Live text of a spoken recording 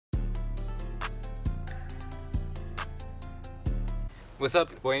What's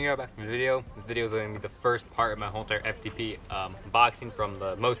up, boy? Back from the video. This video is going to be the first part of my whole entire FTP unboxing from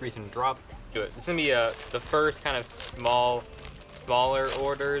the most recent drop. This is going to be the first kind of smaller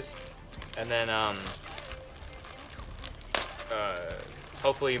orders, and then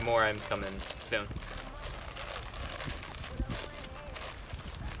hopefully more items coming soon.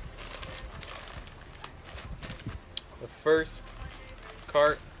 The first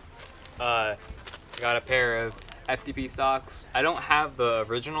cart, got a pair of FTP stocks. I don't have the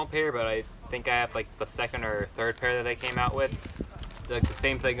original pair, but I think I have like the second or third pair that they came out with. Like the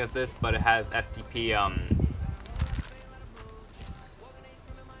same thing as this, but it has FTP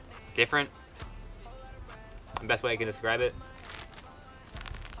different. The best way I can describe it.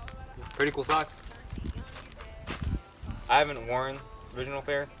 Pretty cool socks. I haven't worn the original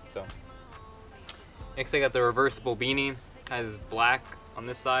pair, so. Next I got the reversible beanie. It has black on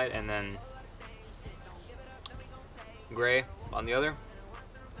this side and then gray on the other.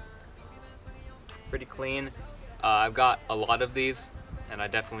 Pretty clean. I've got a lot of these, and I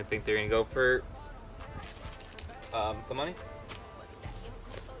definitely think they're gonna go for some money.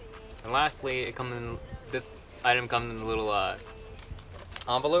 And lastly, this item comes in a little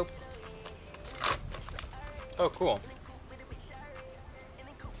envelope. Oh, cool.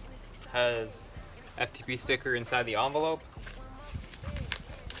 Has FTP sticker inside the envelope.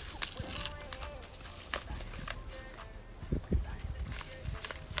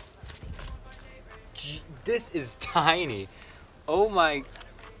 This is tiny. Oh my.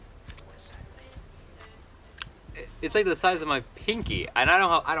 It's like the size of my pinky, and I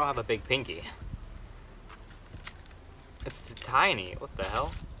don't have a big pinky. It's tiny. What the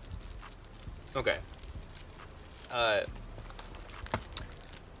hell? Okay.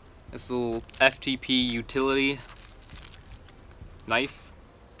 This little FTP utility knife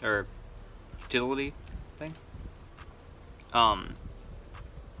or utility thing.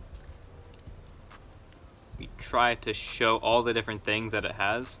 We try to show all the different things that it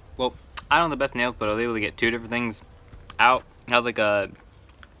has. Well, I don't have the best nails, but I was able to get two different things out. It has like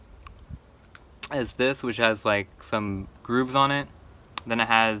has this, which has like some grooves on it. Then it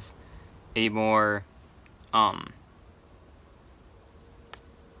has a more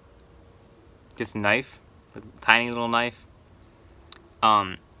just knife, a tiny little knife.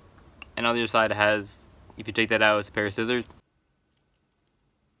 And on the other side it has, if you take that out, it's a pair of scissors.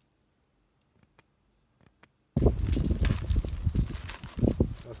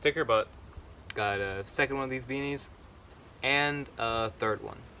 No sticker, but got a second one of these beanies and a third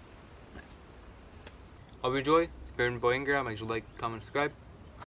one. Nice. Hope you enjoy. It's been Boy Ingram. Make sure to like, comment, subscribe.